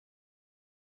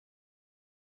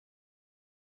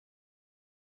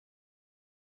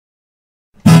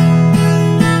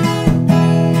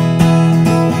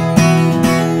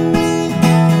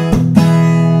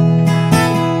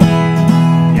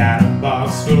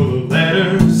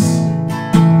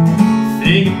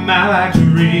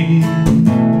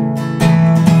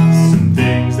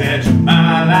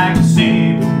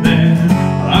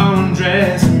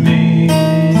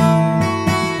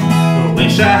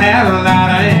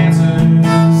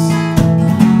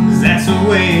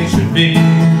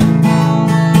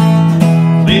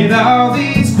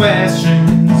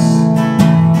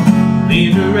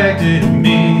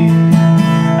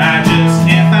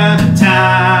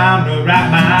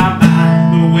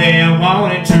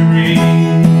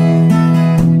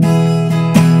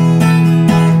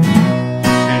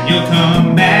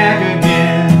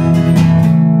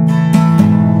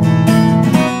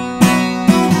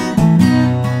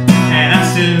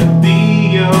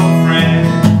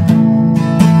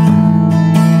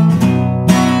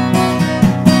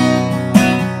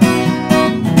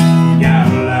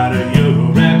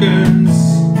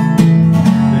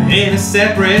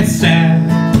separate stack.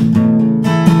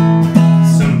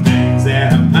 Some things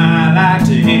that I might like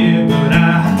to hear, but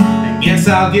I guess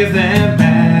I'll give them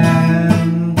back.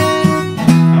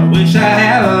 I wish I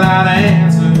had a lot of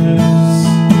answers,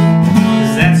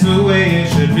 'cause that's the way it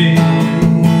should be.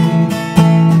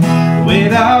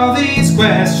 With all these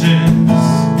questions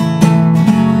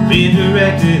being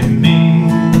directed at me,